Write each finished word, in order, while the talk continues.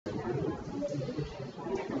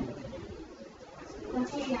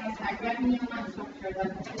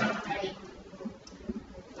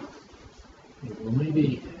Well,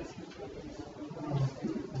 maybe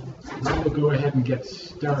we'll go ahead and get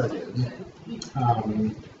started.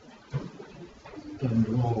 And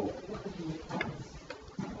we'll,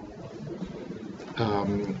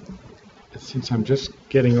 since I'm just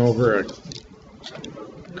getting over a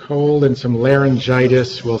cold and some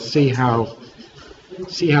laryngitis, we'll see how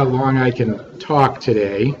long I can talk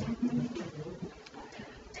today.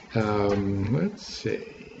 Let's see.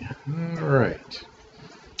 All right.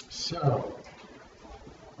 So,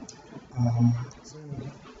 I'm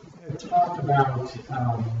going to talk about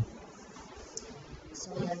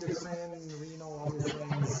some endocrine, renal, other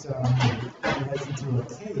things related to a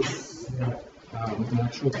case, an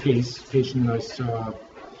actual case, patient I saw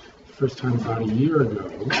the first time about a year ago.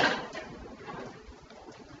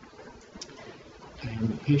 And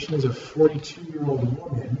the patient is a 42-year-old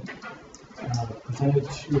woman, presented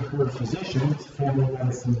to her physician, family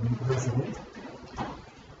medicine resident,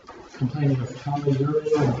 complaining of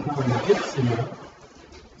polyuria and polydypsia,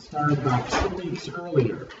 started about 2 weeks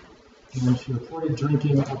earlier, and she reported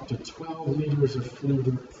drinking up to 12 liters of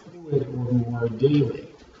fluid or more daily.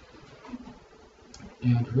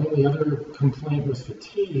 And her only other complaint was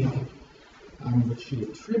fatigue, which she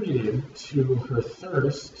attributed to her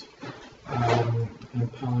thirst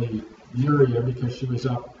and polyuria because she was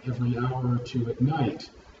up every hour or two at night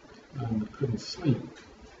and couldn't sleep.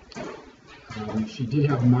 She did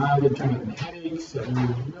have mild intermittent headaches that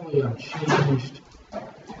were really unchanged.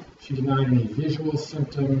 She denied any visual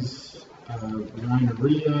symptoms,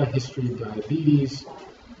 rhinorrhea, history of diabetes,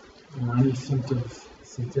 or any symptoms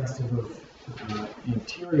suggestive of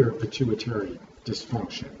anterior pituitary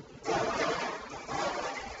dysfunction.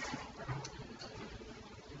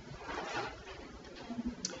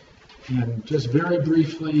 And just very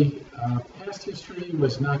briefly, past history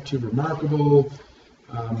was not too remarkable.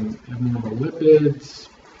 Abnormal lipids,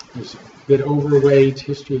 was a bit overweight,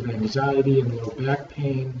 history of anxiety and low back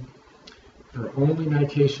pain. Her only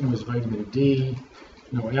medication was vitamin D,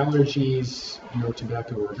 no allergies, no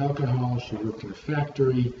tobacco or alcohol. She worked in a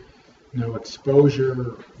factory, no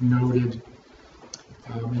exposure noted.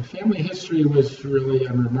 And family history was really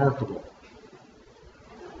unremarkable,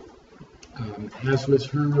 as was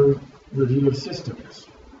her review of systems,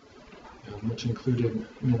 which included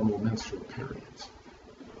normal menstrual periods.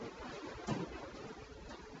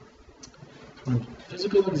 On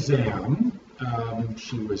physical exam,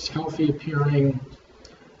 she was healthy appearing.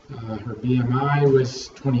 Her BMI was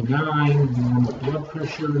 29, normal blood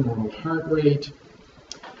pressure, normal heart rate,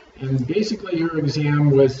 and basically her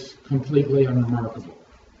exam was completely unremarkable.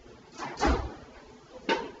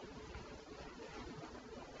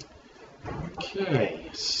 Okay,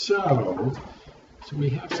 so we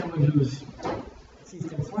have someone whose chief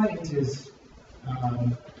complaint is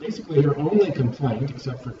basically her only complaint,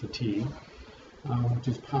 except for fatigue, which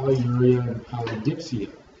is polyuria and polydypsia.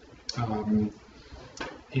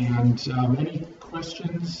 Any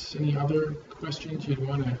questions, any other questions you'd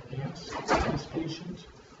want to ask this patient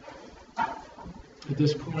at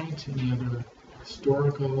this point? Any other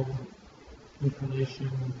historical information?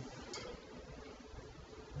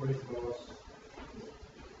 Weight loss,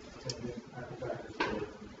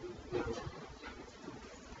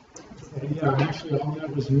 yeah, actually all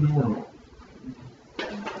that was normal.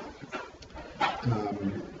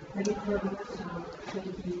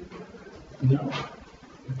 No.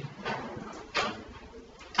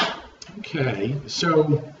 Okay,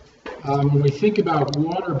 so when we think about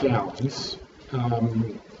water balance,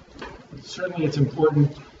 certainly it's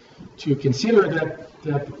important to consider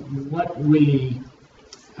that what we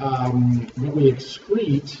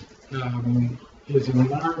excrete is in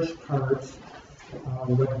large part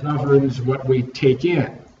what governs what we take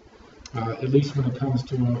in, at least when it comes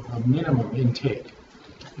to a minimum intake.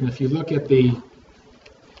 And if you look at the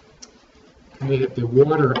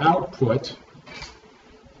water output,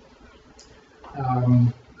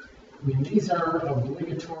 these are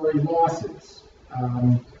obligatory losses.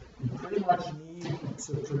 You pretty much need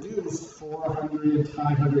to produce 400,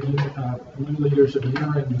 500 milliliters of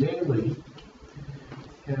urine daily.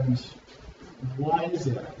 And why is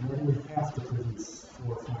that? Why do we have to produce 400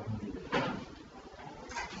 or 500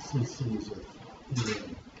 cc's of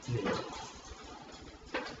urine daily?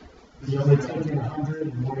 You only take in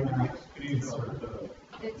 100, why not? It's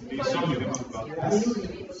solute amount. Yes,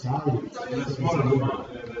 solute. The smaller amount,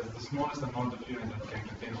 the smallest amount of urine that can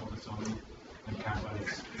contain all the solute and can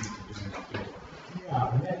is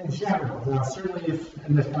yeah, and then in general, now certainly if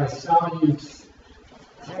by solutes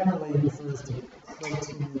generally refers to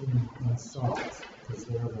protein and salt. because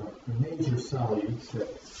they're the major solutes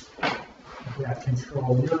that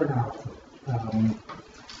control urine output.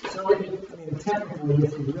 So, technically,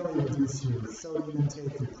 if you really reduce your sodium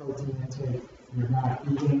intake, your protein intake, you're not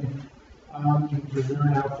eating, your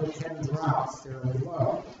urine output can drop fairly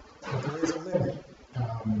low, but there is a limit.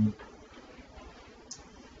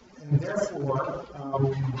 And therefore,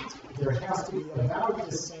 there has to be about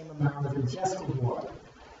the same amount of ingested water.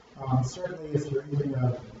 Certainly, if you're eating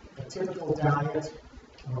a typical diet,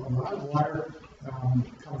 a lot of water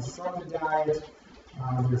comes from the diet.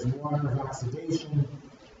 There's water of oxidation,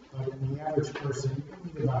 but in the average person, you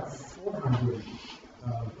need about 400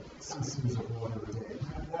 cc's of water a day,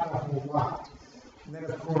 not a whole lot. And then,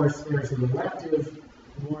 of course, there's the elective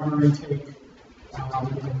water intake,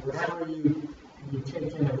 and whatever you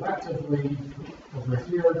take in electively over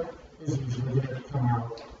here is usually going to come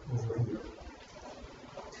out over here.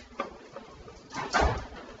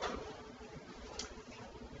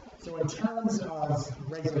 So in terms of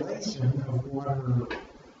regulation of water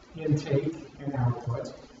intake and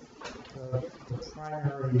output, the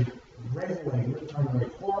primary regulator, primary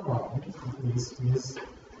hormone, at least, is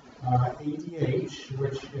ADH,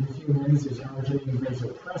 which in humans is arginine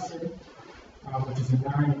vasopressin, which is a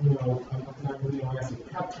non-amino acid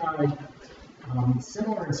peptide,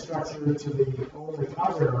 similar in structure to the only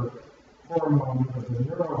other hormone of the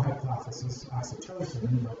neurohypothesis,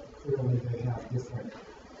 oxytocin, but clearly they have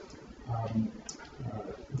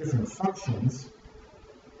different functions.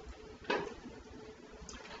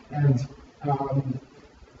 And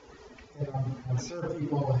I'm sure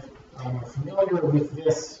people are familiar with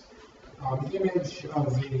this image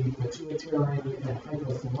of the pituitary and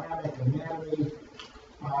hypothalamic anatomy.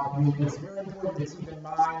 It's very important to keep in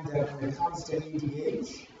mind that when it comes to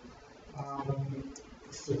ADH,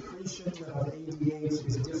 secretion of ADH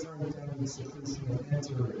is different than the secretion of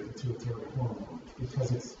anterior pituitary hormone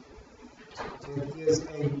because it is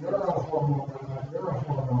a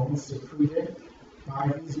neurohormone secreted by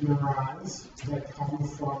these neurons that come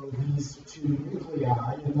from these two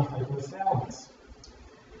nuclei in the hypothalamus.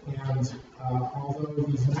 And although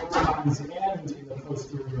these neurons end in the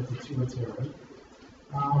posterior pituitary,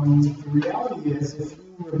 the reality is if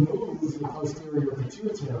you remove the posterior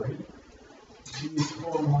pituitary, these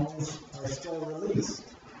hormones are still released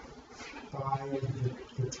by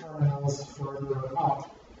the terminals further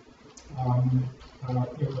up in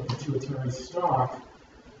the pituitary stalk,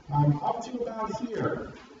 up to about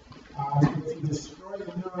here. If you destroy the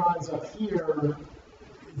neurons up here,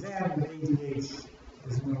 then ADH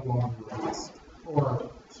is no longer released, or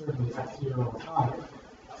certainly up here or higher.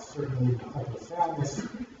 Certainly the hypothalamus,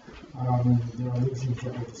 there are lesions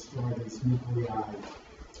that will destroy these nuclei.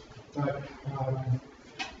 But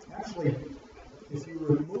actually, if you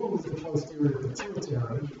remove the posterior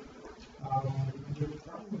pituitary, you're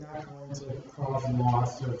probably not going to cause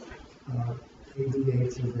loss of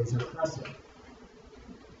ADH or vasopressin.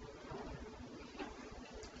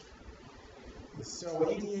 So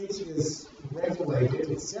ADH is regulated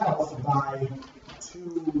itself by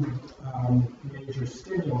two major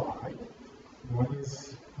stimuli. One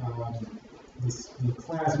is the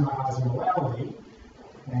plasma osmolality,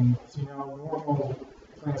 and normal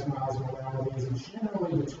plasma osmolality is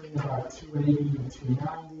generally between about 280 and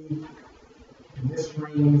 290 in this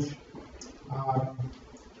range.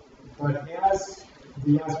 But as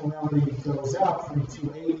the osmolality goes up from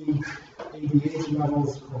 280, ADH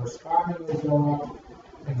levels correspondingly go up,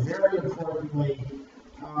 and very importantly,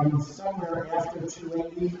 somewhere after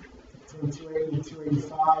 280, between 280 and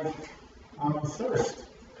 285, thirst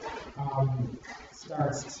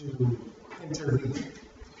starts to intervene.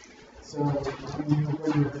 So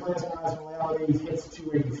when your plasma osmolality hits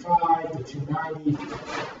 285 to 290,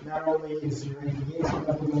 not only is your ADH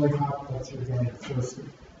level going up, but you're getting thirsty.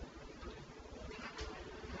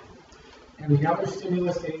 And the other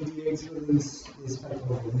stimulus to ADH release is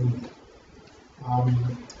hypovolemia.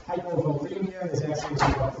 Hypovolemia is actually a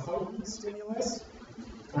more potent stimulus,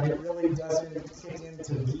 but it really doesn't kick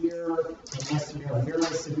into gear unless you have very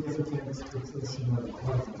significant depletion of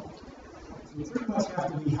blood flow. So you pretty much have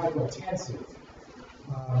to be hypotensive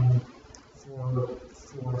for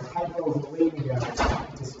hypovolemia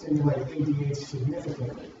to stimulate ADH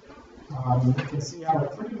significantly. You can see how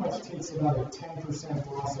it pretty much takes about a 10%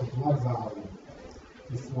 loss of blood volume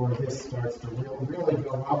before this starts to really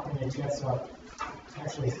go up, and it gets up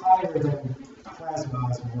actually higher than plasma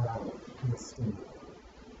osmolality in the stimulus.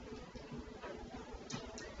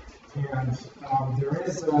 And there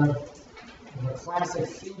is a classic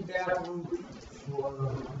feedback loop for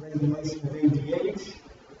regulation of ADH,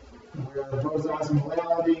 where both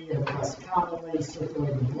osmolality and less commonly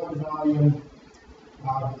circulating blood volume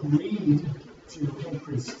lead to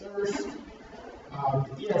increased thirst.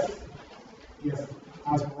 If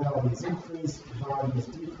osmolality is increased, volume is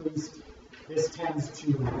decreased, this tends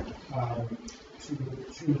to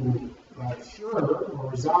cure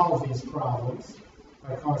or resolve these problems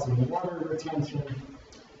by causing water retention,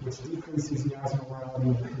 which decreases the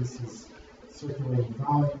osmolality, increases circulating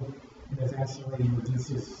volume, and eventually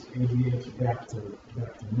reduces ADH back to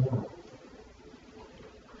normal.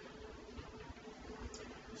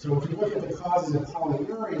 So if you look at the causes of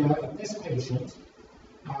polyuria in this patient,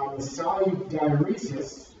 solute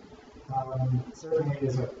diuresis certainly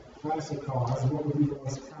is a classic cause. What would be the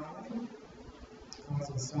most common cause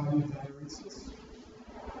of solute diuresis?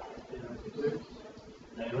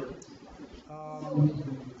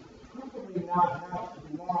 Probably not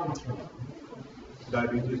long term.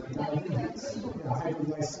 Diabetes.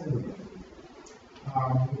 Hypoglycemia.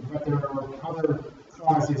 But there are other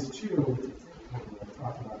causes too, which we'll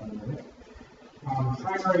talk about in a minute.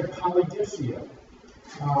 Primary polydypsia.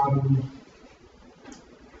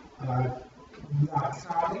 Not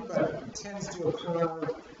common, but tends to occur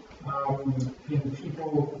in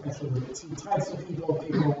people, actually with two types of people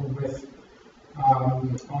with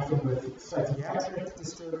often with psychiatric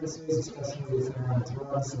disturbances, especially if they're on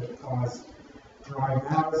drugs that cause dry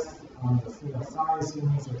mouth. The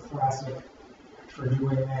phenothiazines are classic for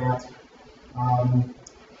doing that.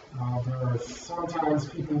 There are sometimes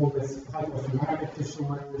people with hypothalamic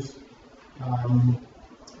disorders,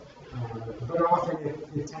 but often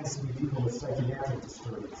it tends to be people with psychiatric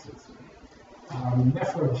disturbances.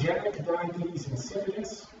 Nephrogenic diabetes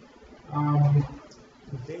insipidus.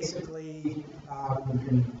 Basically,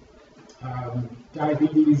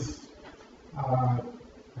 diabetes,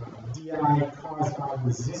 DI caused by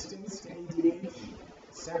resistance to ADH.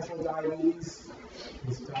 Central diabetes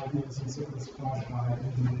is diabetes insipidus caused by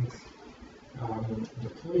ADH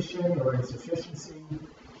depletion or insufficiency.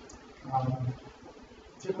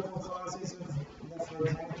 Typical causes of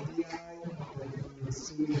nephrogenic DI that you would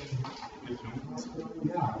see in hospital.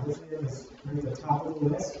 Yeah, lithium is right at the top of the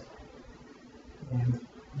list. And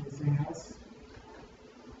anything else?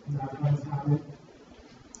 Not uncommon.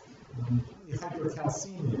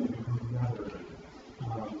 Hypercalcemia would be the other,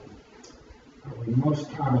 probably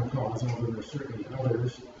most common cause, although there are certainly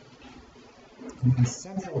others. And then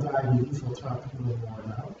central diabetes, we'll talk a little more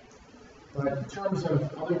about. But in terms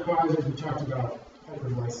of other causes, we talked about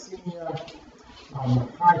hyperglycemia,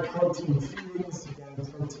 high protein feedings. Again,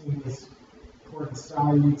 protein is important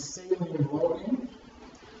solute. Saline loading.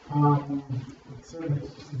 Certainly,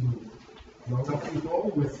 low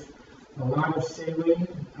people with a lot of saline,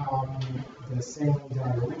 the saline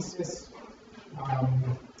diuresis.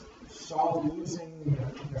 Salt-losing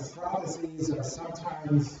nephropathies are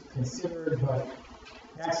sometimes considered, but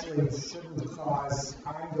actually shouldn't cause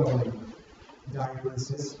ongoing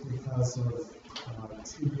diuresis because of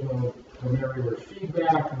tubulo-glomerular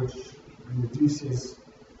feedback, which reduces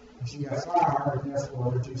GFR and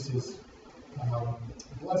therefore reduces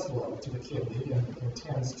blood flow to the kidney and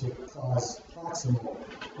tends to cause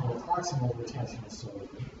proximal retention of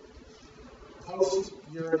sodium.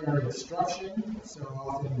 Post-urinary obstruction, so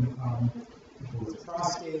often people with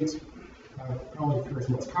prostate, probably occurs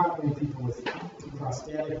most commonly in people with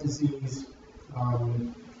prostatic disease,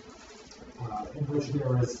 in which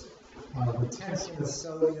there is retention of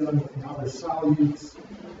sodium and other solutes.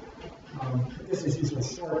 This is usually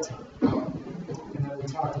short term. And then we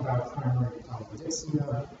talked about primary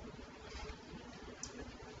polydypsia.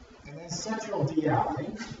 And then central DI,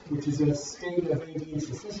 which is a state of ADH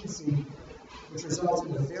deficiency, which results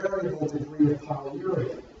in a variable degree of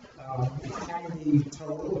polyuria. It can be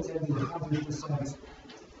total, it can be 100%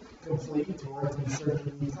 complete, or it can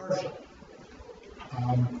certainly be partial.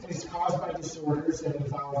 It's caused by disorders that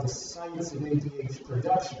involve the sites of ADH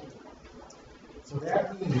production. So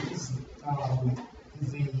that means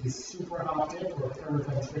the supraoptic or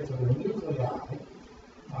paraventricular nuclei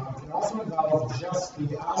can also involve just the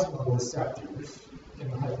osmoreceptors in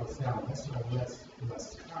the hypothalamus, so that's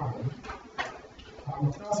less common.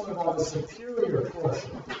 It can also involve the superior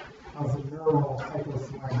portion of the neural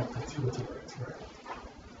hypothalamic pituitary tract.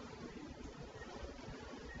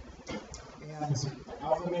 And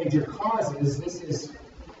of the major causes, this is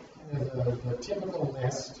kind of the typical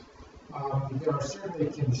list. There are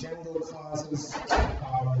certainly congenital causes,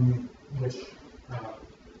 which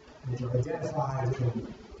are identified in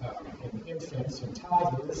infants and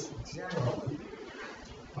toddlers generally.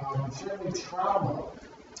 Certainly trauma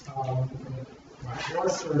or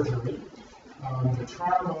surgery. The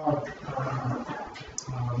trauma,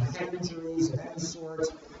 head injuries of any sort,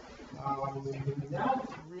 not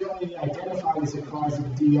really identified as as a cause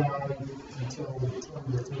of DI until 20 or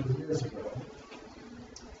 30 years ago.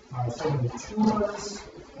 So many tumors,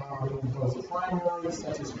 both primary,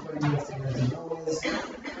 such as cranial adenomas,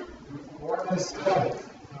 or metastatic,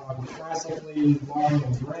 classically lung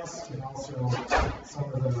and breast, and also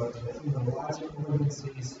some of the hematologic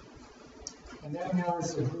malignancies. And then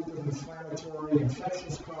there's a group of inflammatory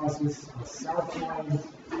infectious causes, Southline,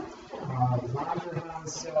 Langerhans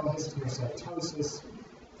cell histiocytosis,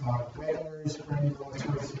 Wegener's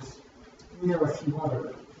granulomatosis, and there are a few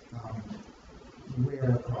other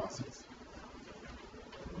rare causes.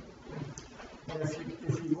 And if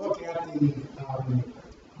you look at the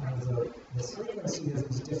frequency of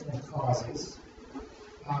these different causes,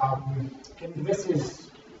 and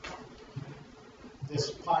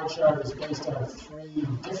this pie chart is based on 3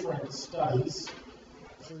 different studies,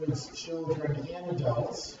 includes children and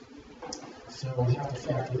adults, so we have to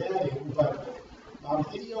factor that in, but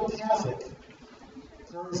idiopathic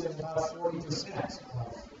occurs in about 40%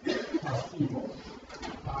 of people.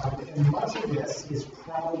 And much of this is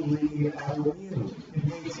probably autoimmune in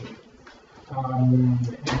nature. And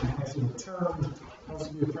as a term, most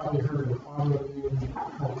of you have probably heard of autoimmune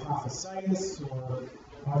hypophysitis or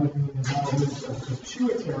autoimmune involvement of the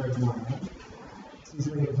pituitary gland. This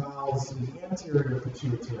usually involves the anterior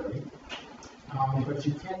pituitary. But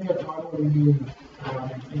you can get autoimmune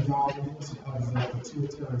involvement of the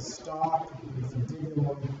pituitary stalk, the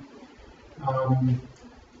infundibulum,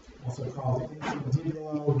 also called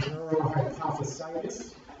infundibulo-neurohypophysitis,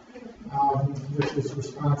 which is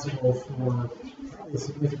responsible for probably a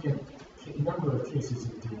significant number of cases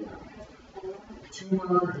of DI.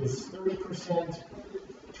 Tumor is 30%,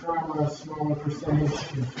 trauma, smaller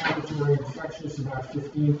percentage, inflammatory, infectious, about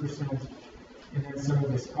 15%, and then some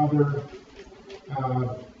of this other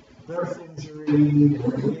birth injury,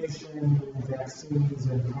 radiation, vaccines,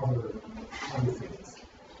 and other things.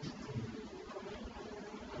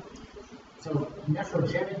 So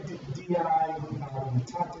nephrogenic DI, we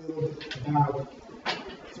talked a little bit about.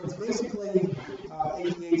 So it's basically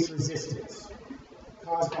ADH resistance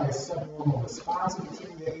caused by a subnormal response of the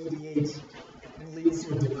kidney to ADH and leads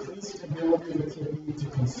to a decreased ability of the kidney to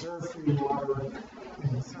conserve free water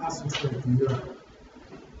and concentrate the urine.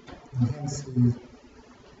 And hence the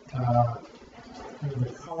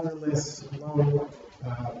colorless, low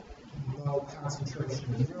concentration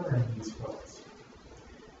of urine in these folks.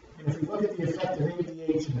 And if we look at the effect of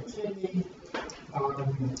ADH in the kidney,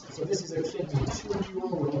 so this is a kidney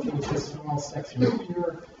tubule. We're looking at this small section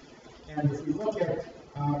here. And if we look at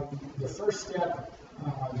the first step,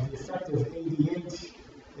 the effect of ADH,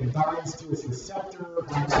 it binds to its receptor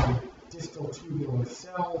on the distal tubular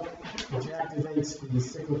cell, which activates the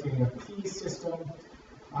cyclic AMP system,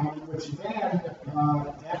 which then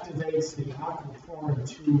activates the aquaporin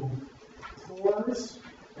 2 pores,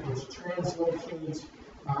 which translocate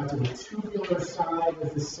to the tubular side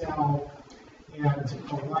of the cell and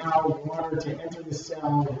allow water to enter the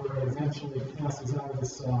cell where it eventually passes out of the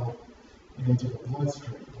cell and into the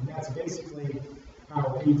bloodstream. And that's basically how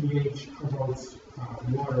ADH promotes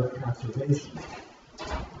water conservation.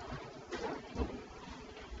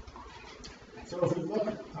 So if we look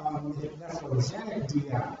at nephrogenic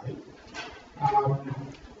DI,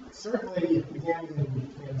 certainly, again,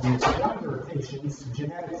 in younger patients,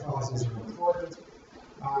 genetic causes are important.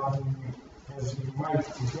 As you might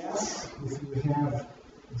guess, if you have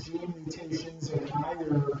gene mutations in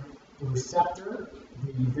either the receptor,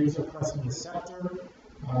 the vasopressin receptor,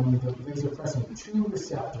 the vasopressin 2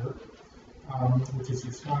 receptor, which is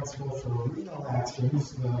responsible for renal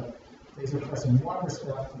actions, the vasopressin 1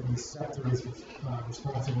 receptor is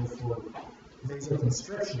responsible for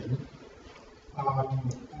vasoconstriction.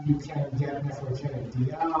 You can get nephrogenic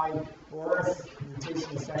DI, or if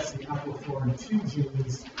mutation affects the aquaporin 2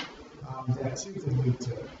 genes, that too can lead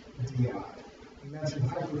to DI. We mentioned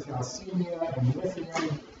hypercalcemia and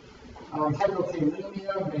lithium.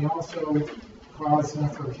 Hypokalemia may also cause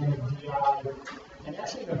nephrogenic DI, and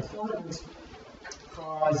actually an important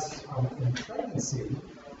cause in pregnancy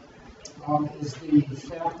is the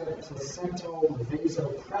fact that placental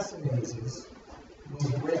vasopressinases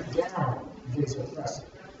will break down vasopressin,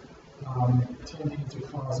 tending to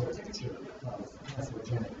cause a picture of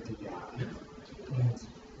nephrogenic DI. And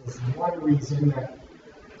there's one reason that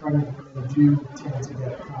pregnant women do tend to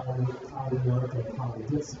get polyuria and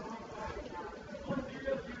polydypsia.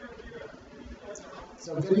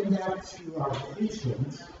 So getting back to our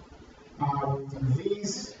patient,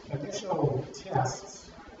 these initial tests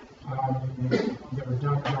that were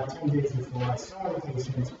done about 10 days before I saw the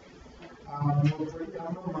patient were pretty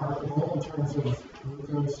remarkable in terms of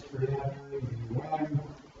glucose, creatinine, UN.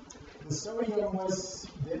 the sodium was a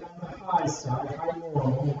bit on the high side, high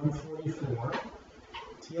normal, 144.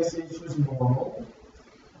 TSH was normal.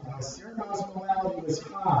 Serum osmolality was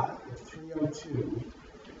high at 302,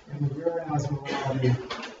 and the urine osmolality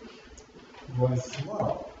was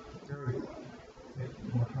low, very low, at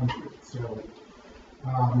 100.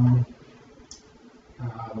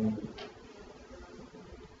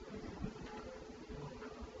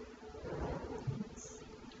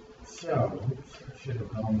 So, I should have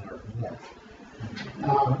gone there. Yeah.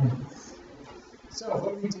 So what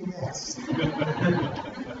do we do next?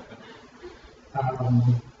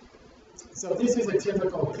 So this is a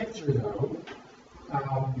typical picture, though.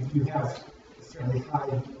 You have fairly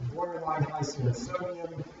high, borderline high serum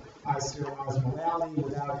sodium, high serum osmolality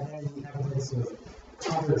without any evidence of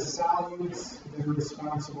other solutes that are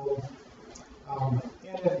responsible, and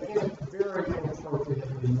a very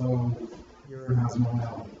inappropriately low urine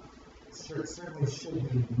osmolality. Certainly should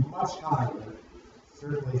be much higher,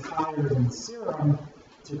 certainly higher than the serum,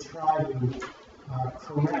 to try to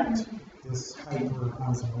correct this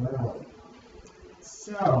hyperosmolality.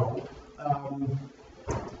 So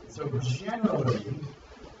generally,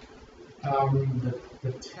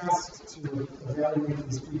 the test to evaluate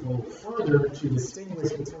these people further to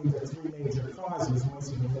distinguish between the three major causes,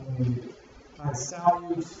 once you've eliminated high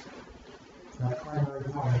solutes, primary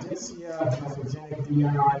polydypsia, pathogenic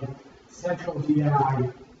DI, central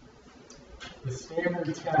DI. The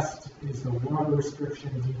standard test is the water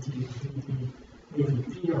restriction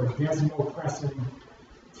DD-AVP or desmopressin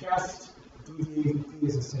test. DD-AVP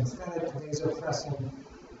is a synthetic vasopressin.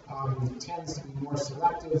 Tends to be more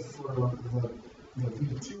selective for the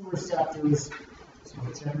V2 receptors, so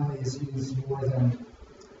it generally is used more than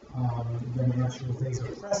actual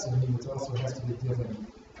vasopressin, which also has to be given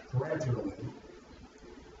parenterally.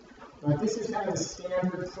 But this is kind of the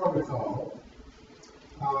standard protocol,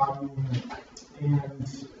 and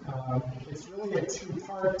it's really a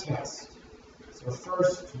two-part test. So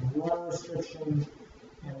first, water restriction,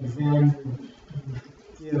 and then you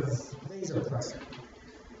give vasopressin.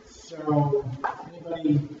 So,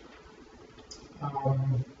 anybody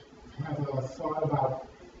have a thought about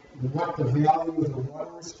what the value of the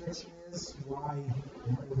water restriction is? Why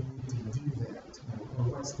do we need to do that? Or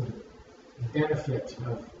what's the benefit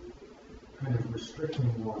of kind of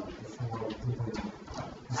restricting water before people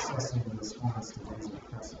assessing the response to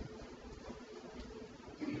vasopressin?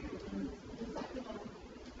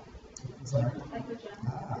 Sorry?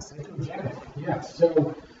 Psychogenic. Yeah,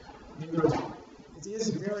 so it is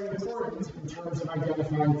very important in terms of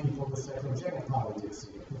identifying people with psychogenic polydypsia,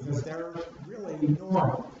 because they're really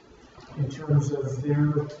normal in terms of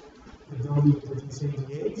their ability to produce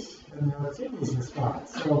ADH and their kidneys respond.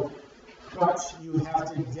 So, but you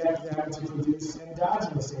have to get them to produce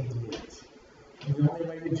endogenous ADH. And the only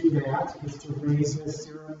way to do that is to raise the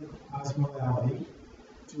serum osmolality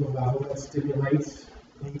to a level that stimulates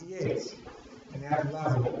ADH. And that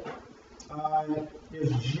level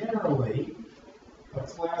is generally a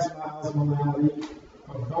plasma osmolality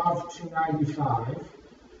above 295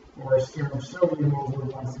 or a serum sodium over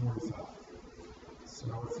 145. So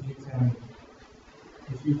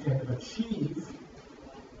if you can achieve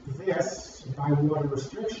this by water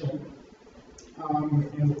restriction,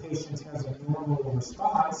 and the patient has a normal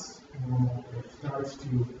response, it starts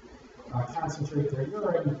to concentrate their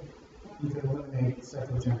urine, you can eliminate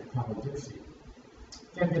psychogenic polydypsia.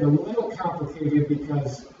 It can get a little complicated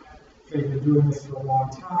because they've been doing this for a long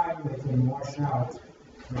time. They can wash out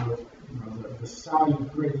the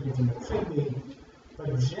solute gradient in the kidney,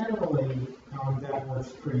 but generally that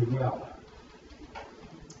works pretty well.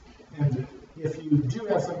 And if you do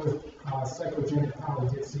have someone with psychogenic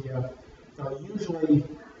polydypsia, they'll usually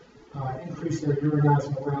increase their urine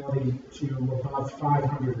osmolality to above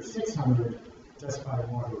 500 or 600 just by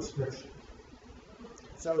water restriction.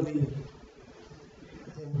 So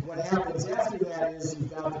what happens after that is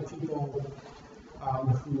you've got the people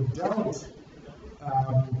who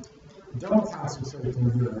don't concentrate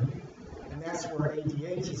their urine, and that's where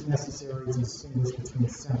ADH is necessary to distinguish between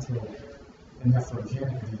central and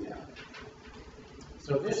nephrogenic DI.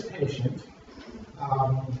 So this patient,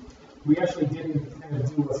 we actually didn't kind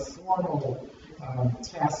of do a formal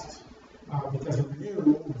test because we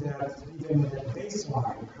knew that even at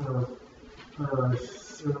baseline, her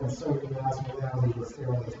serum sodium osmolality were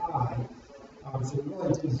fairly high, so we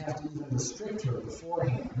really didn't have to even restrict her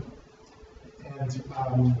beforehand. And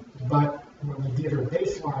but when we did her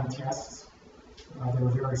baseline tests, they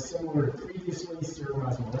were very similar to previously. Serum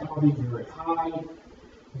osmolality very high,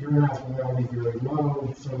 urine osmolality very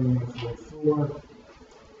low, sodium 144.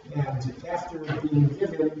 And after being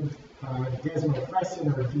given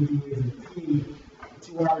desmopressin or DDAVP,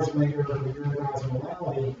 2 hours later, the urine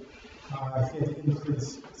osmolality had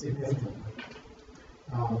increased significantly,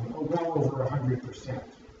 well over 100%.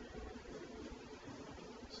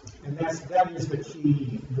 And that is the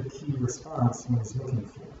key response one is looking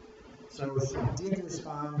for. So she did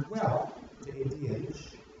respond well to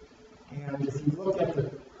ADH, and if you look at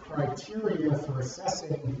the criteria for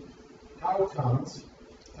assessing outcomes,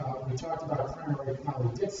 we talked about primary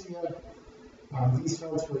polydypsia. These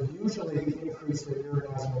folks will usually increase their urine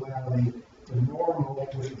osmolality to normal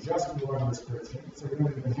with just water restriction, so you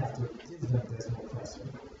don't even have to give them desmopressin.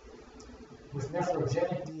 With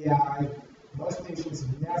nephrogenic DI, most patients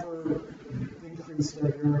never increase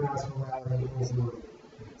their urine osmolality over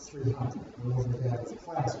 300, or over that of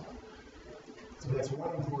plasma. So that's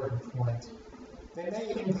one important point. They may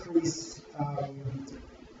increase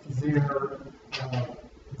their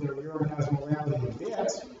urine osmolality a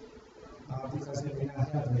bit, because they may not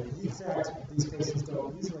have the effect. These patients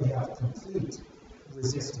don't usually have complete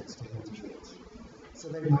resistance to ADH. So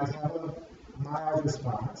they might have a mild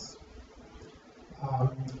response.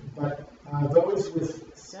 But those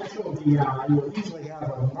with central DI will usually have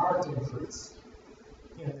a marked increase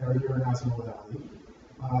in their urine osmolality.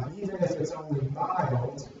 Even if it's only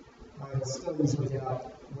mild, it'll still usually get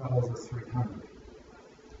up well over 300.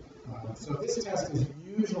 So this test is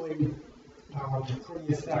usually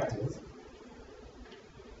pretty effective.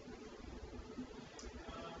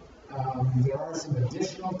 There are some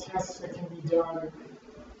additional tests that can be done.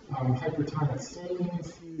 Hypertonic saline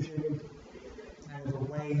infusion, kind of a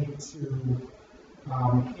way to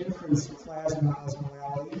increase plasma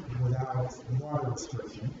osmolality without water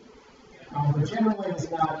restriction. But generally it's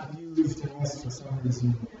not used unless for some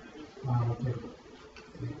reason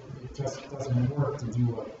it just doesn't work to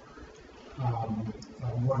do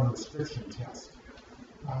a water restriction test.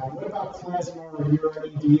 What about plasma or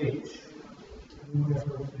urine ADH? Anyone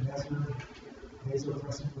ever measured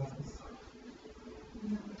vasopressin levels? I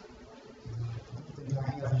don't think I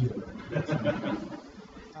have either.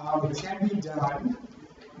 It can be done,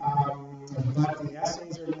 but the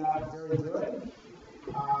assays are not very good.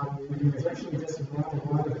 There's actually just not a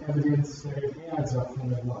lot of evidence that it adds a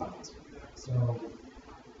whole lot. So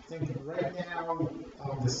I think right now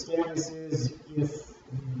the status is if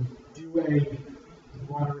you do a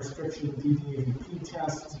water restriction DDAVP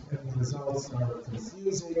test and the results are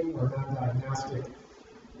confusing or non-diagnostic,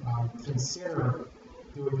 consider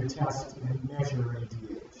doing a test and measure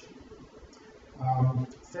ADH.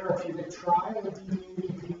 Therapeutic trial of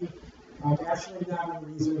DDAVP, actually not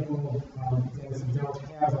unreasonable, if you don't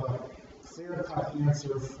have a clear-cut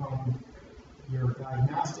answer from your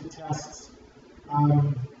diagnostic tests.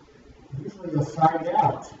 Usually you'll find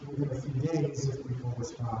out within a few days if people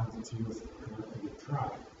respond to a therapeutic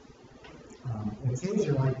trial. And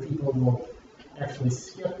occasionally people will actually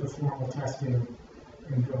skip the formal testing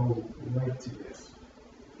and go right to this.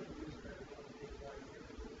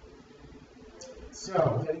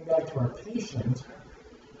 So, getting back to our patient,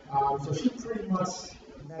 so she pretty much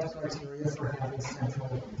met criteria for having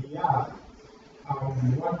central DI.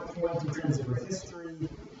 One point in terms of her history,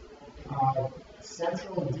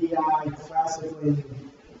 central DI classically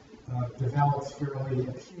develops fairly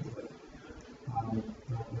acutely.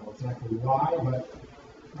 Don't know exactly why, but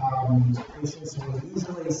patients will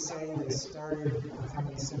usually say they started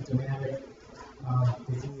becoming symptomatic.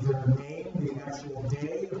 They can either name the actual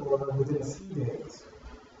day or within a few days.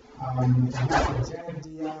 Nephrogenic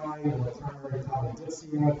DI or primary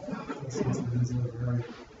polydypsia, patients are usually very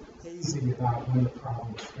hazy about when the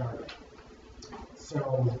problem started.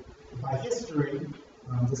 So, by history,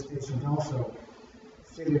 this patient also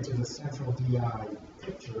fit into the central DI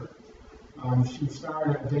picture. She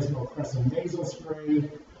started on desmopressin nasal spray,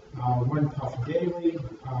 1 puff daily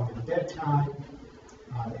at bedtime,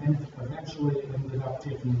 and eventually ended up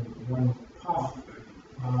taking 1 puff.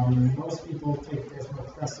 Most people take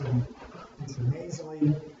desmopressin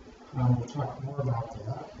intranasally. We'll talk more about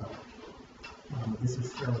that, but this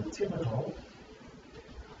is fairly typical.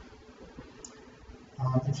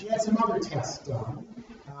 And she had some other tests done.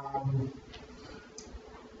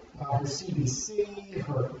 Her CBC,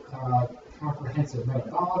 her comprehensive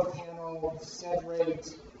metabolic panel, SED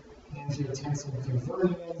rate, angiotensin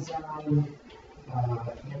converting enzyme,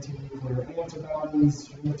 anti-nuclear antibodies,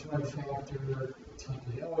 rheumatoid factor,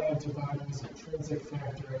 TPO antibodies, intrinsic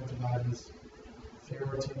factor antibodies,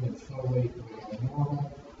 ferritin and folate were all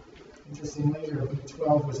normal. Interestingly, her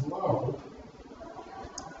B12 was low.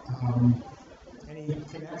 Any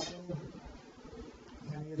connection?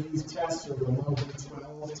 Any of these tests are below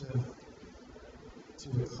B12 to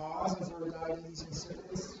the cause of her diabetes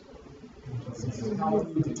insipidus? How do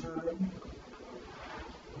you determine?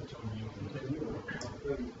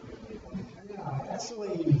 Yeah,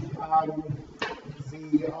 actually,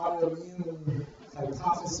 the autoimmune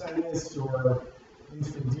hypophysitis or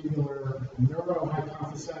infundibular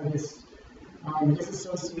neurohypophysitis is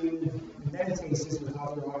associated in many cases with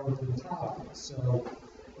other autoimmune problems. So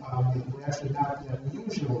it would actually not be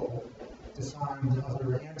unusual to find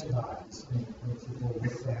other antibodies in people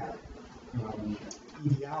with that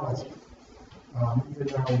etiology. Even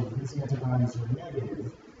though these antibodies are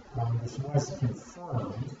negative, this was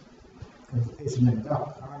confirmed, and the patient ended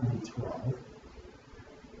up on B12.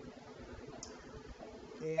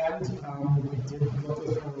 And we did look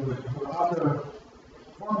at her other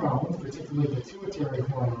hormones, particularly pituitary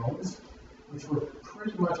hormones, which were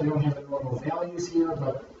pretty much, I don't have the normal values here,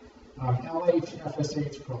 but LH,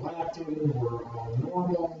 FSH, prolactin were all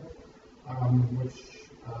normal,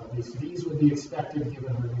 which these would be expected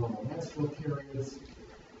given her normal menstrual periods.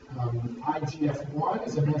 IGF-1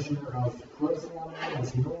 is a measure of growth hormone,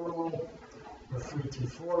 was normal. Her free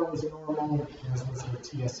T4 was normal, as was her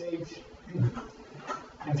TSH.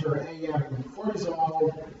 And her AM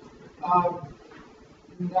cortisol, not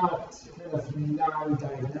kind of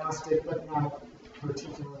non-diagnostic, but not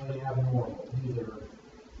particularly abnormal, neither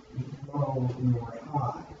low nor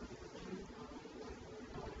high.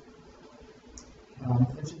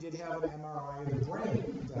 And she did have an MRI of the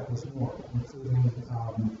brain that was normal, including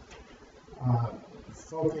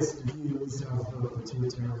focused views of her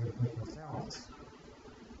pituitary hypothalamus.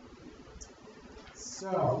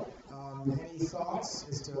 So, any thoughts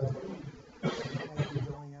as to what might be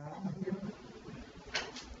going on here?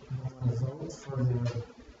 You want to vote for the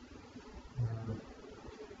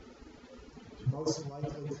most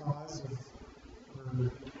likely cause of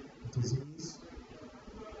her disease?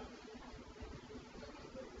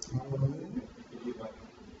 Autoimmune?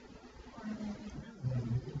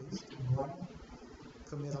 At least one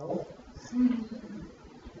committal. Any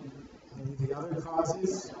of the other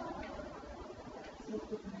causes?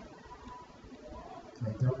 I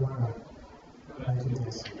don't want to make a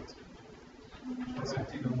guesstimate.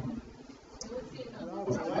 No,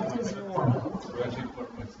 prolactin's normal.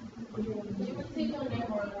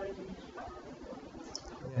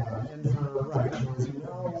 Yeah, and her, right, there was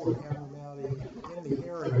no abnormality in the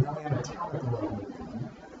area, no anatomical abnormality.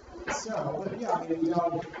 So, but yeah, I mean, we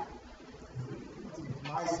don't,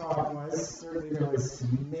 my thought was, certainly there was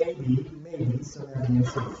maybe some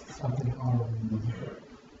evidence of something autoimmune here.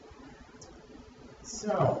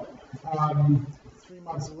 So, 3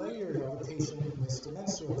 months later, though, the patient missed a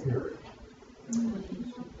menstrual period.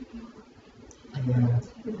 And at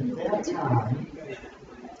that time,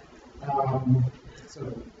 so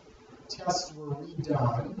tests were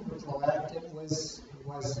redone. Her prolactin was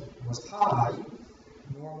high.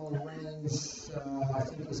 Normal range, I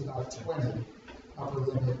think, was about 20. Upper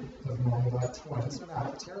limit of normal about 20, so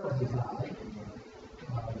not terribly high.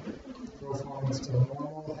 Growth hormone is still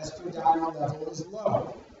normal. Estradiol level is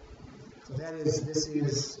low. So this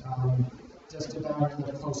is just about in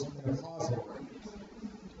the postmenopausal range.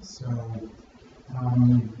 So,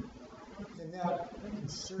 and that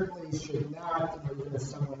certainly should not, even if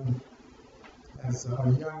someone, as a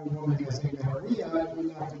young woman has amenorrhea,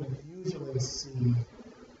 you're not going to usually see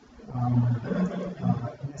an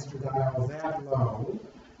estradiol that low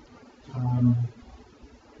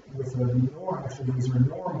with a normal, actually these are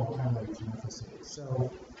normal LH and FSH.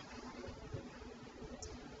 So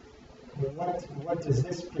what does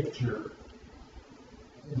this picture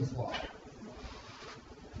imply?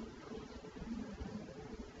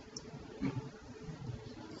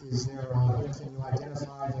 Is there, can you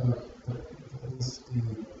identify at least the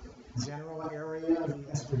general area of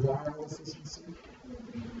the estradiol deficiency?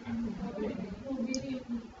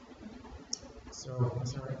 So, I'm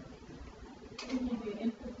sorry.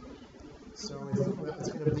 So it's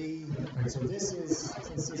going to be, right, so this is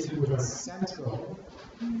consistent with a central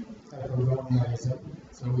hypogonadism.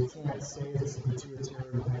 So we can't say it's a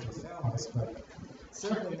pituitary hypothalamus, but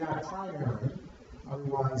certainly not primary.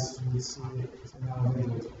 Otherwise, you would see it an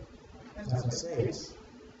elevated FSH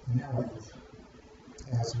in LH,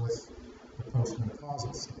 as with the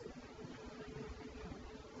postmenopausal state.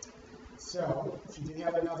 So she did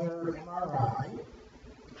have another MRI,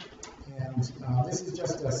 and this is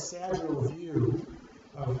just a sagittal view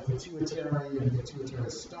of pituitary and pituitary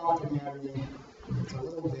stalk anatomy. It's a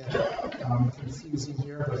little bit confusing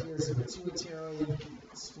here, but here's the pituitary,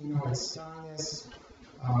 sphenoid sinus,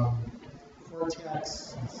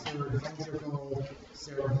 cortex, third ventricle,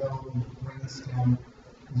 cerebellum, brainstem,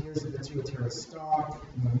 And here's the pituitary stalk,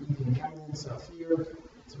 and the median eminence up here.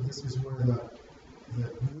 So this is where the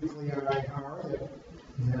nuclei are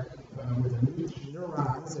where the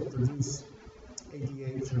neurons that produce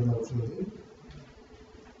ADH are located.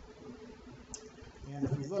 And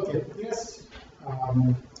if we look at this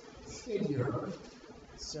figure,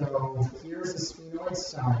 so here's the sphenoid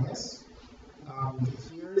sinus,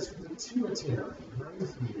 here's the pituitary right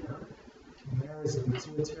here, and there is the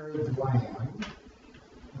pituitary gland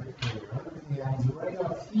right there, and right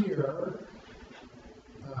up here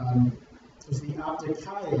is the optic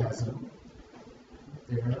chiasm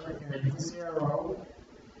there, and this arrow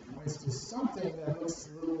points to something that looks a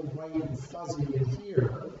little white and fuzzy in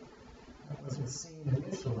here that wasn't seen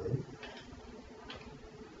initially.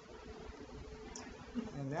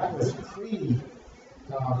 And that was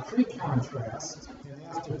pre-contrast, and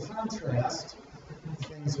after contrast,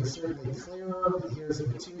 things are certainly clearer. Here's the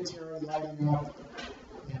pituitary lighting up,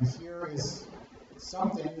 and here is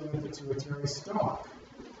something in the pituitary stalk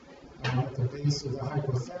at the base of the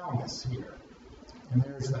hypothalamus here. And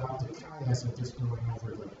there's the optic chiasm just going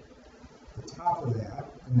over the top of that.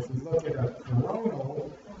 And if we look at a coronal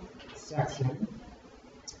section,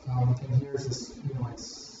 and here's the sphenoid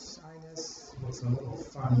sinus, looks a little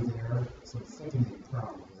funny there, some thickening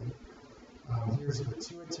probably. Here's the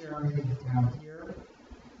pituitary down here.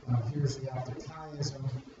 Here's the optic chiasm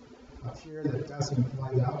up here that doesn't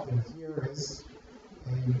light up, and here is a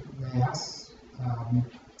mass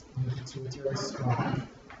in the pituitary stalk.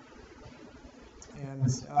 And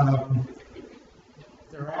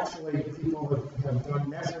there are actually people who have done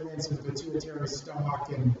measurements of the pituitary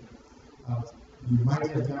stalk, and you might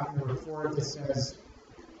have gotten a report that says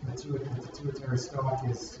the pituitary stalk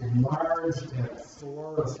is enlarged at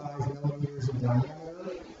 4 or 5 millimeters in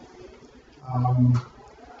diameter.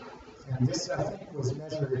 And this, I think, was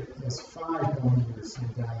measured as 5 millimeters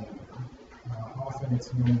in diameter. Often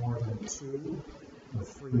it's no more than 2 or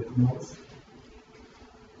 3 at most.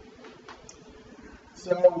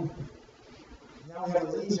 So now we have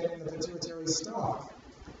a lesion in the pituitary stalk.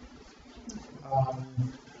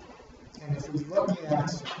 And if we look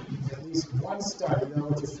at least one study, though,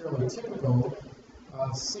 which is fairly typical,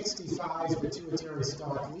 of 65 pituitary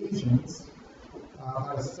stalk lesions,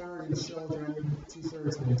 about a third in children,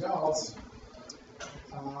 2/3 in adults,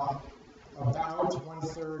 about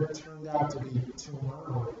 1/3 turned out to be tumor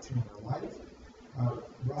or tumor-like,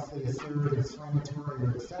 roughly a third inflammatory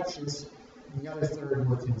or infectious, and the other third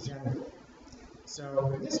were congenital.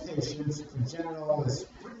 So in this patient, congenital is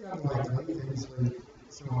pretty unlikely. They usually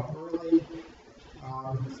show up early.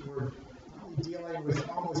 So we're probably dealing with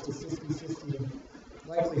almost a 50-50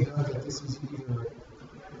 likelihood that this is either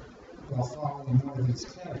falling in one of these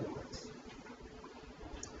categories.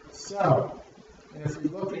 So, and if we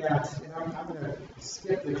look at, and I'm going to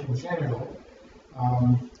skip the congenital,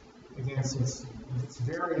 again, since it's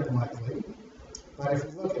very unlikely, but if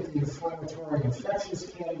we look at the inflammatory infectious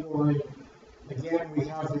category, again, we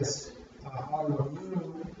have this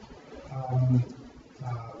autoimmune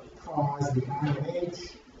cause, the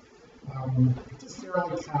INH, which is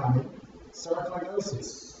fairly common,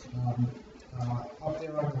 sarcoidosis, up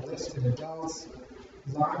there on the list in adults,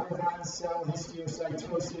 Langerhans cell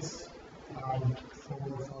histiocytosis,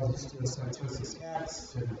 formerly called histiocytosis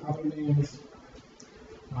X, and other names,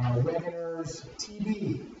 Wegener's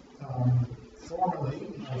TB, formerly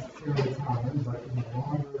fairly common, but no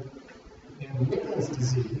longer, and Whipple's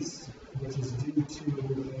disease, which is due to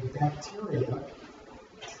a bacteria,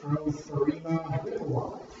 Trophorema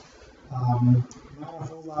whippleyi. Not a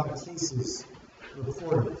whole lot of cases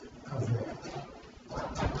reported of that.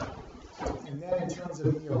 And then in terms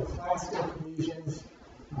of neoplastic lesions,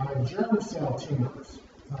 germ cell tumors,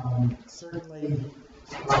 certainly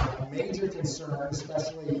a major concern,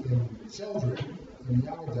 especially in children and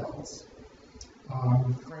young adults.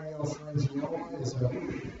 Craniopharyngioma is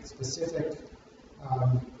a specific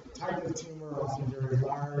type of tumor, often very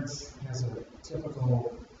large, has a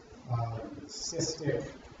typical cystic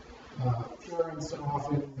appearance,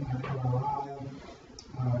 often on MRI.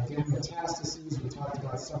 Again, metastases, we talked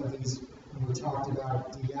about some of these when we talked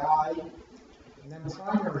about DI. And then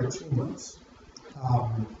primary tumors,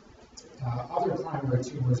 other primary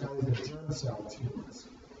tumors other than germ cell tumors,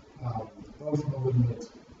 both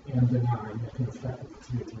malignant and benign, that can affect the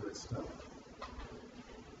pituitary stalk.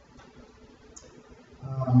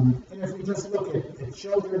 And if we just look at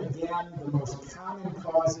children, again, the most common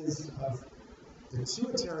causes of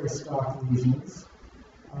pituitary stalk lesions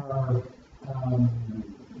are,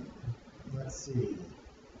 let's see,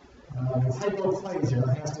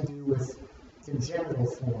 hypoplasia has to do with congenital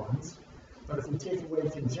forms, But if we take away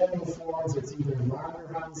congenital forms, it's either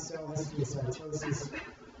Langerhans cell histiocytosis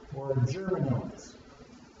or germinomas.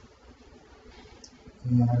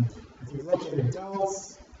 And if we look at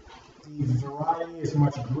adults, the variety is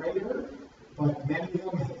much greater, but many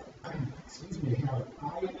of them have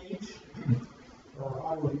INH or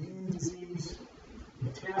autoimmune disease,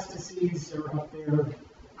 metastases are up there,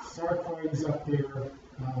 sarcoids up there,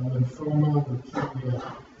 lymphoma,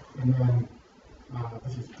 leukemia, and then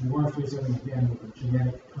this is dwarfism, again, with a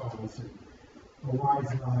genetic cause, and a wide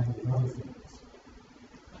variety of other things.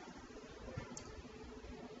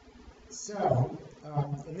 So,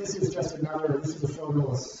 and this is just this is a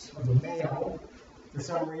photo of a male. For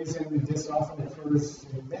some reason, this often occurs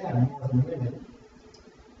in men more than women.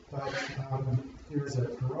 But here's a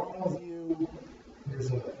coronal view,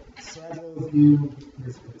 here's a sagittal view,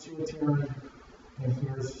 here's a pituitary, and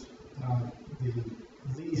here's the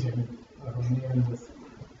lesion of a man with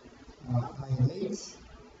INH.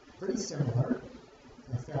 Pretty similar,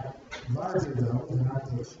 in fact, larger though than our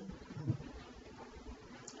patient.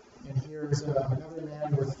 And here's another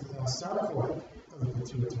man with sarcoid of the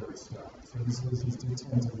pituitary stalk. So these lesions do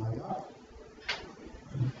tend to light up.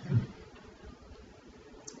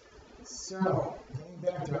 So, getting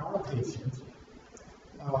back to our patient,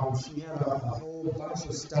 she had a whole bunch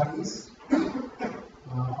of studies.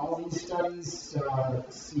 All these studies,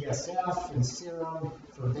 CSF and serum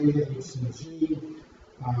for beta-HCG,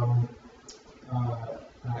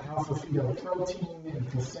 alpha-fetoprotein and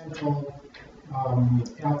placental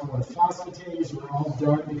alkaline phosphatase were all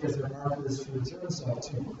done because they're markers for germ cell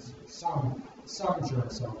tumors, some germ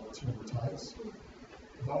cell tumor types.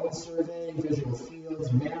 Bone survey, visual fields,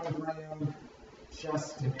 mammogram,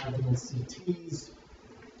 chest and abdomen CTs.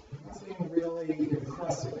 Nothing really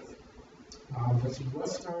impressive. But she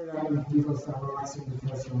was started on levothyroxine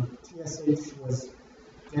because her TSH was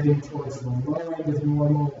getting towards the low end of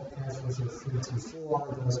normal, as was her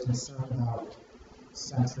 324. There was concern about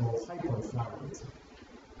central hypothyroidism.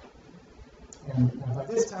 And by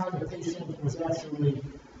this time, the patient was actually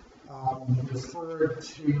referred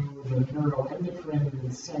to the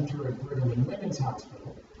neuroendocrine center at Brigham and Women's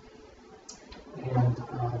Hospital. And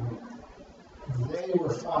they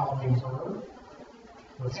were following her.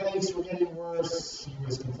 Her headaches were getting worse. She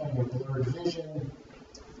was complaining of blurred vision.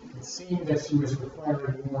 It seemed that she was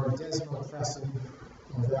requiring more desmopressin,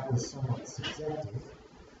 and that was somewhat subjective.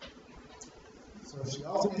 So she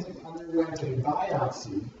ultimately underwent a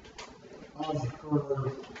biopsy of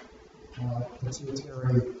her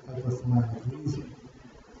pituitary hypothalamic lesion.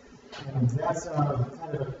 And that's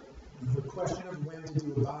kind of the question of when to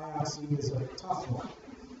do a biopsy is a tough one.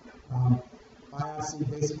 Biopsy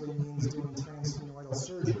basically means doing transsphenoidal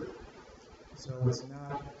surgery. So it's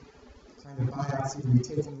not kind of biopsy to be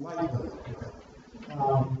taken lightly.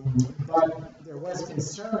 But there was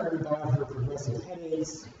concern about her progressive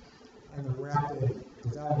headaches and the rapid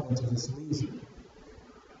development of this lesion.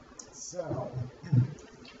 So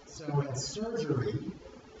at surgery,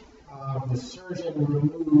 the surgeon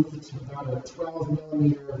removed about a 12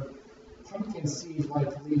 millimeter pumpkin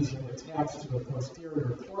seed-like lesion attached to the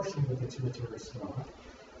posterior portion of the pituitary stalk.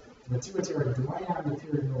 The pituitary gland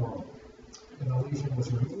appeared normal, and the lesion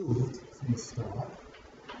was removed from the stalk.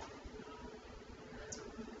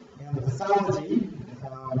 And the pathology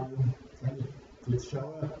did show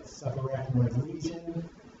a subarachnoid lesion.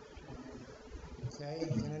 Okay,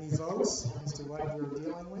 and any votes as to what we're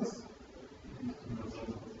dealing with?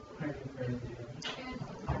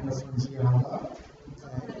 Mesopharyngeal.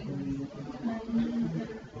 Okay.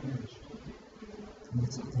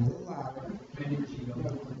 It's a little louder.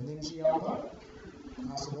 Meningioma.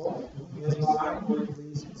 Possible. Here's line.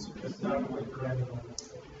 Lesions.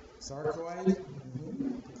 Sarcoid.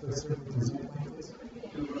 Could certainly present like this.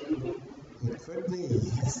 It could be.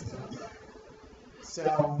 So,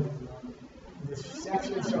 the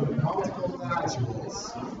section showed multiple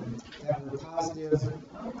nodules that were positive,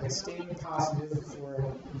 that stained positive for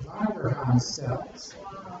Langerhans cells.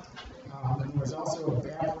 And there was also a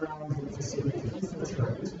background lymphocytic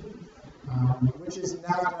infiltrate, which is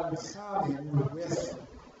not uncommon with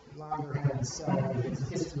Langerhans cell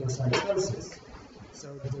histiocytosis. So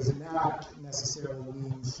it does not necessarily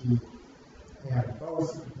mean she had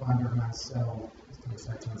both Langerhans cell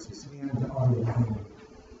histiocytosis and autoimmune,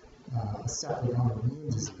 a separate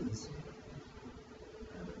autoimmune disease.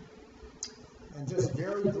 And just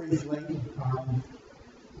very briefly, I'm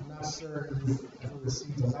not sure if you've ever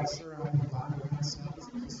received a lecture on Langerhans cell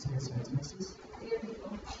histiocytosis.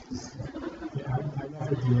 Yeah, I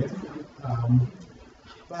never did.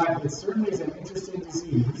 But it certainly is an interesting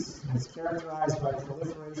disease, and it's characterized by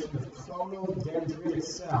proliferation of clonal dendritic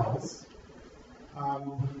cells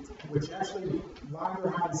which actually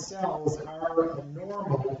Langerhans cells are a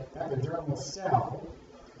normal epidermal cell,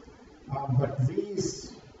 but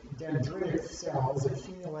these dendritic cells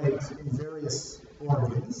accumulate in various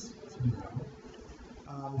organs, as you know.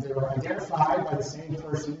 They were identified by the same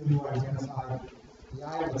person who identified the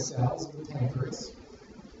islet cells of the pancreas.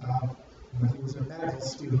 He was a medical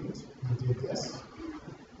student who did this.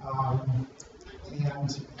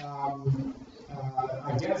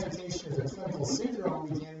 Identification of the clinical syndrome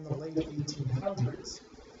began in the late 1800s.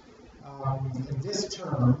 And this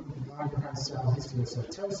term, Langerhans cell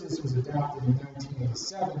histiocytosis, was adopted in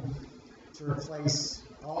 1987 to replace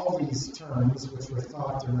all these terms which were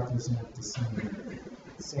thought to represent the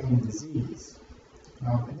same disease.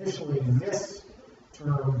 Initially, this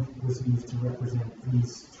term was used to represent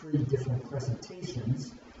these three different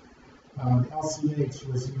presentations. LCH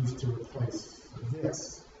was used to replace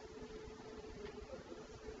this.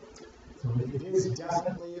 So it is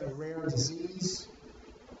definitely a rare disease,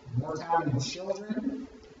 more common in children,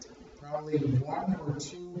 probably 1 or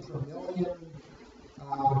 2 per million.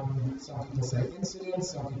 Some people say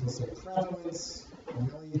incidence, some people say prevalence,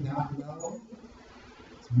 really not known.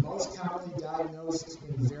 It's most commonly diagnosed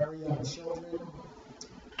in very young children.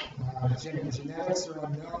 Genetics are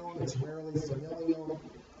unknown, it's rarely familial.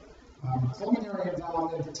 Pulmonary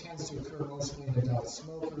involvement tends to occur mostly in adult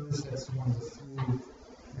smokers. That's one of the few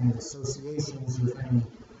kind of associations with any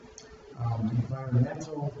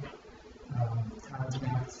environmental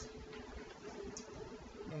contacts.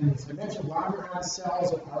 And as I mentioned, Langerhans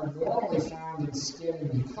cells are normally found in skin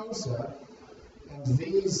and mucosa, and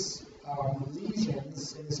these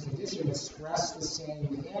lesions in this condition express the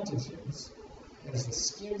same antigens as the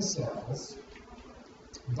skin cells,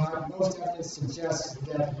 but most evidence suggests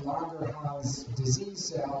that Langerhans disease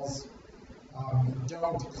cells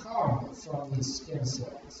don't come from these skin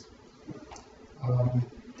cells.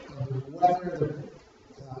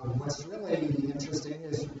 What's really interesting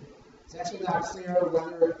is it's actually not clear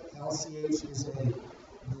whether LCH is a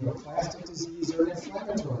neoplastic disease or an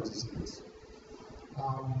inflammatory disease.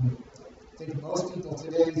 I think most people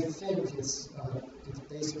today think it's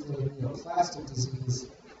basically a neoplastic disease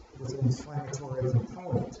with an inflammatory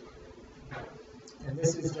component. And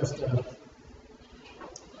this is just a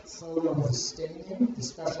photo of the staining, the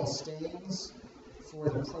special stains for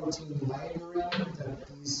the protein langerin that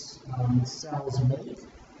these cells make.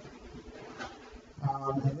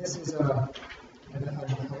 And this is an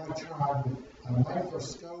electron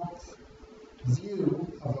microscope view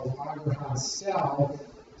of a Langerhans cell.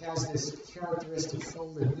 It has this characteristic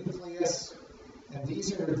folded nucleus, and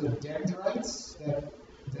these are the dendrites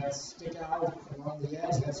that stick out along the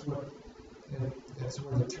edge. That's where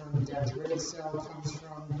the term dendritic cell comes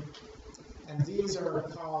from. And these are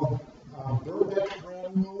called Burbeck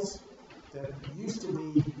granules that used to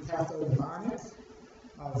be pathognomonic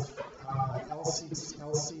of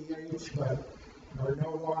LCH, but are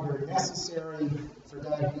no longer necessary for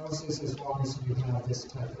diagnosis as long as you have this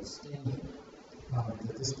type of staining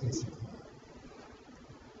that this patient had.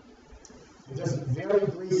 And just very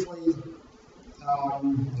briefly,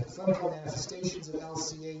 the clinical manifestations of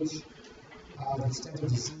LCH, the extent of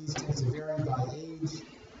disease tends to vary by age.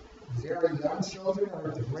 Very young children are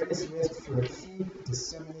at the greatest risk for acute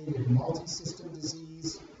disseminated multisystem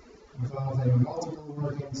disease involving multiple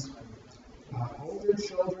organs. Older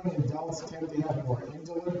children and adults tend to have more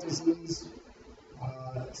indolent disease,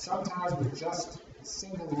 sometimes with just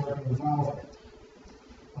single organ involvement.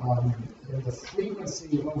 And the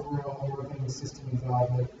frequency of overall organ system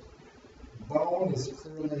involvement, bone is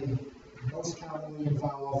clearly most commonly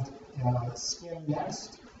involved, skin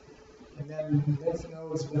next, and then lymph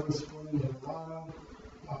nodes, liver, spleen, and lung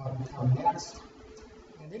come next.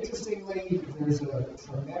 And interestingly, there's a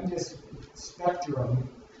tremendous spectrum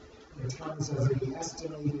in terms of the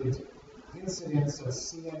estimated incidence of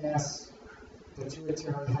CNS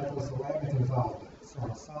pituitary hypothalamic involvement, from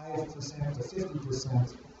 5% to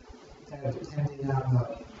 50%, kind of depending on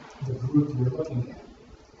the group you're looking at.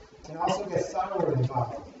 You can also get thyroid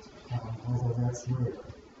involvement, although that's rare.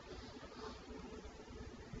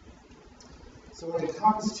 So when it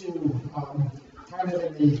comes to kind of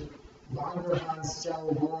in the Langerhans cell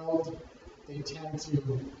world, they tend to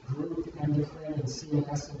group endocrine and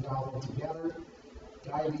CNS involvement together.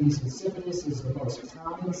 Diabetes insipidus is the most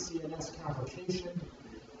common CNS complication,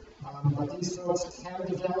 but these folks can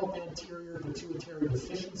develop anterior pituitary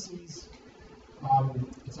deficiencies.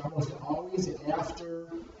 It's almost always after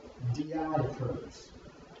DI occurs.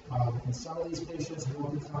 And some of these patients will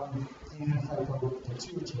become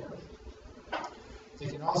panhypopituitary. They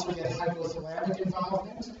can also get hypothalamic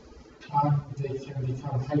involvement, They can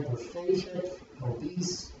become hyperphagic,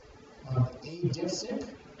 obese, adypsic,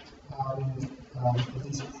 at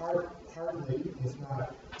least partly, if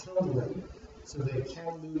not totally, so they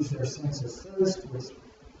can lose their sense of thirst, which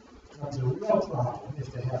becomes a real problem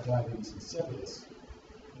if they have diabetes insipidus.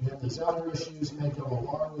 And then these other issues may go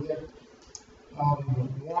along with it.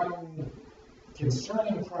 One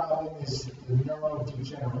concerning problem is the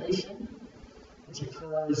neurodegeneration, which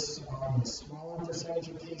occurs in a smaller percentage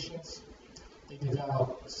of patients. They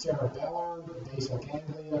develop cerebellar, basal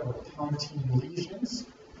ganglia, or pontine lesions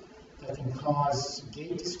that can cause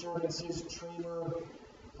gait disturbances, tremor,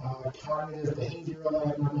 cognitive behavioral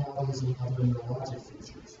abnormalities, and other neurologic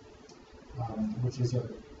features, which is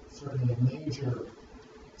certainly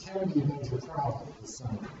can be a major problem with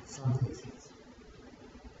some patients.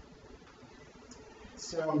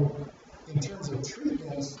 So, in terms of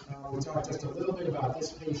treatments, we talked just a little bit about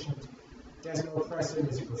this patient. Desmopressin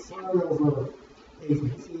is preferred over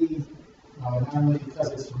AVP, not only because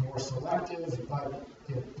it's more selective, but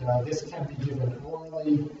this can be given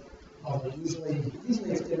orally, although usually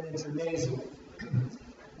it's given intranasally.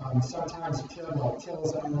 Sometimes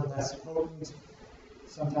pills are less potent,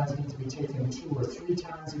 sometimes need to be taken 2 or 3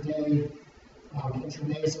 times a day.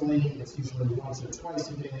 Intranasally, it's usually once or twice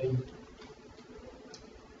a day.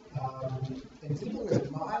 In people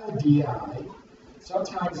with mild DI,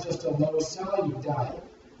 sometimes just a low solute diet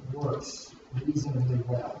works reasonably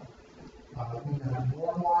well. It may not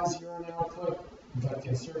normalize urine output, but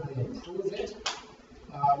can certainly improve it.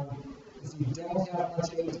 If you don't have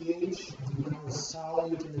much ADH, the amount of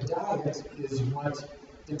solute in the diet is what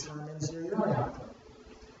determines your urine output.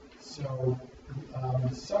 So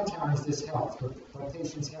sometimes this helps, but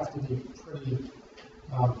patients have to be pretty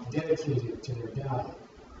dedicated to their diet.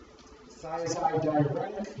 Thiazide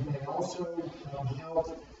diuretic may also help.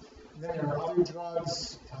 And then there are other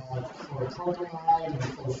drugs, chlorpromide and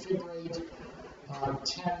clofibrate,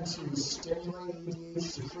 tend to stimulate ADH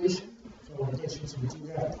secretion. So in patients who do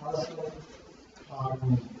have partial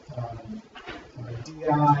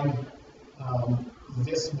DI,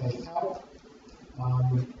 this may help.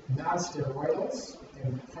 Non-steroidals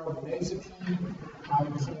and carbamazepine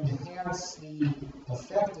can enhance the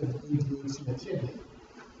effect of ADH in the kidney.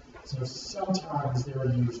 So sometimes they're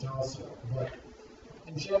used also, but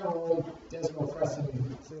in general,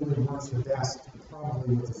 desmopressin clearly works the best,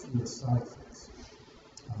 probably with the fewest side effects,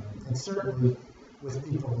 and certainly with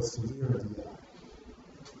people with severe DI.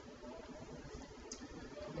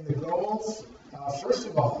 And the goals,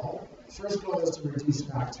 first goal is to reduce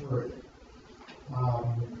nocturia.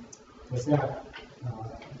 With that,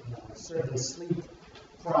 certainly sleep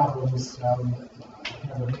problems have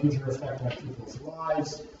a major effect on people's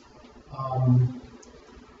lives.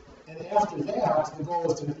 And after that, the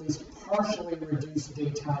goal is to at least partially reduce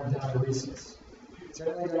daytime diuresis.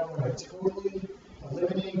 Certainly don't want to totally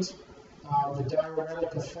eliminate the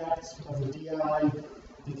diuretic effect of the DI,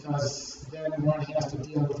 because then one has to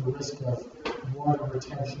deal with the risk of water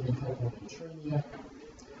retention and hyponatremia.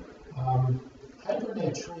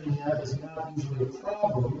 Hypernatremia is not usually a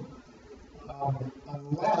problem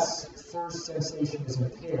unless thirst sensation is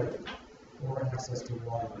impaired or access to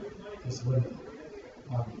water is limited.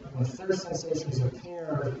 When thirst sensation is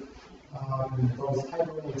impaired, both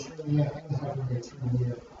hyponatremia and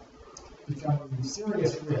hypernatremia become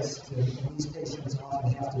serious risks, and these patients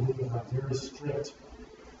often have to live on very strict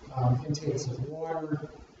intakes of water.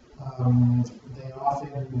 They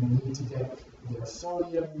often need to get their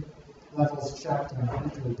sodium levels checked on a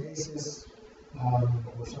weekly basis,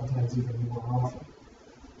 or sometimes even more often.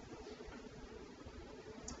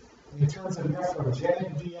 In terms of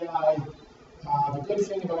nephrogenic DI, the good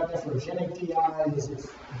thing about nephrogenic DI is it's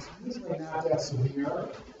usually not that severe,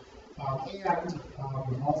 and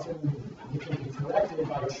often it can be corrected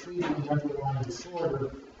by treating the underlying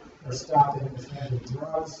disorder or stopping offending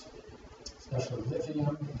drugs, especially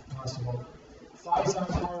lithium, if possible. Thiazide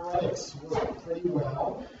diuretics work pretty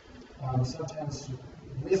well, sometimes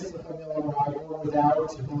with amiloride or without.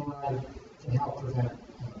 Amiloride can help prevent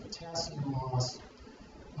potassium loss.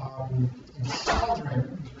 In children,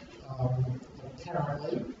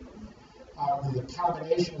 apparently, the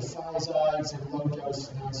combination of thiazides and low-dose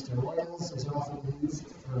nonsteroidals is often used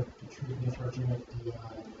to treat nephrogenic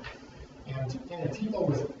DI. And in people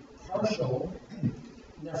with partial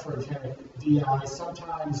nephrogenic DI,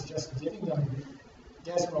 sometimes just giving them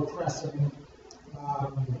desmopressin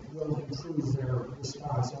will improve their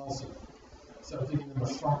response also. So giving them a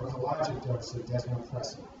pharmacologic dose of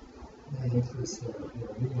desmopressin may increase their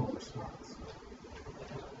renal response.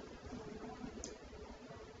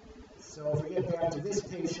 So if we get back to this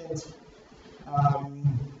patient,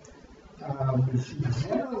 She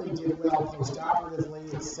generally did well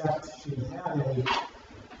postoperatively, except she had a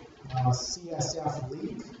CSF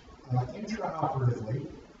leak intraoperatively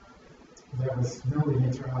that was noted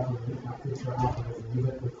intraoperatively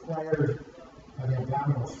that required an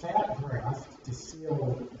abdominal fat graft to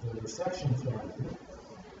seal the resection cavity.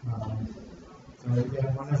 So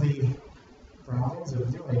again, one of the problems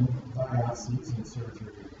of doing biopsies and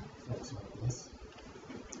surgery, folks like this.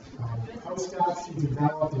 Post-op, she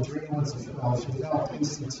developed adrenal insufficiency. She developed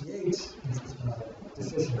ACTH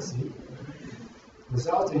deficiency,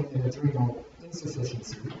 resulting in adrenal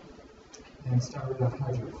insufficiency, and started on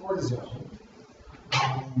hydrocortisone.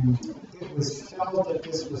 It was felt that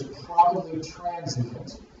this was probably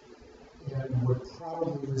transient and would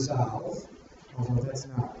probably resolve, although that's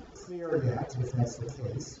not clear yet if that's the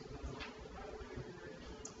case.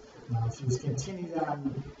 She was continued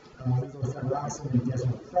on levothyroxine and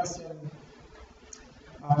desmopressin.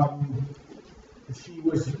 She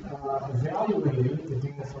was evaluated at the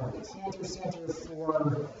Dana-Farber Cancer Center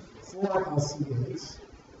for LCH.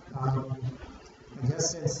 I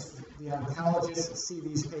guess since the oncologists see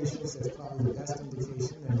these patients, that's probably the best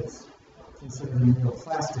indication that it's considered a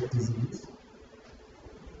neoplastic disease.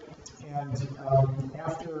 And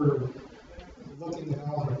after looking at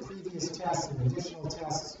all her previous tests and additional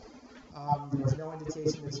tests, there was no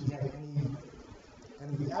indication that she had any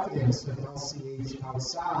evidence of LCH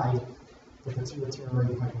outside the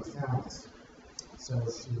pituitary hypothalamus. So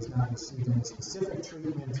she has not received any specific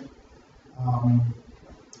treatment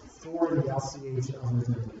for the LCH other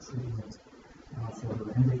than the treatment for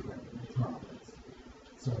her endocrine problems.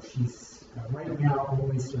 So she's right now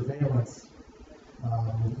only surveillance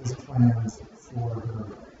is planned for her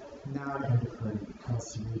non-endocrine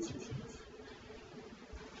LCH issues.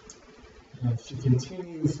 And she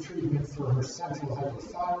continues treatment for her central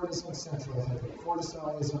hypothyroidism, central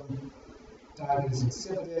hypocortisolism, diabetes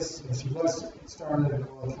insipidus, and she was started an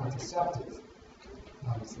oral contraceptive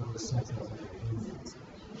for her central hypothyroidism.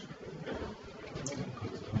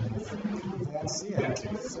 That's it.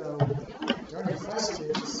 So, during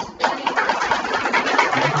questions.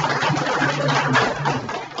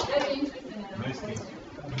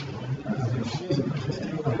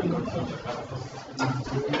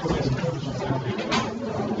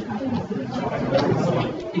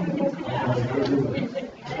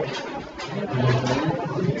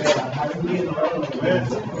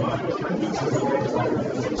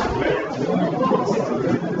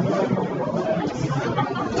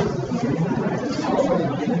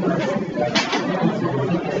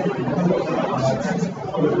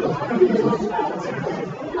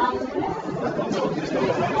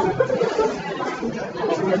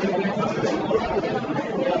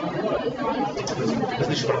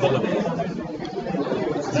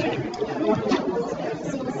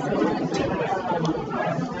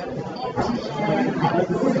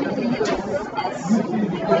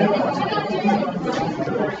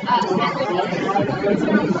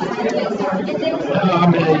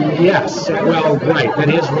 Yes, well, right. That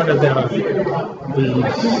is one of the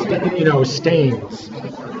stains.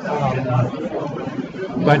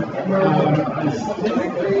 But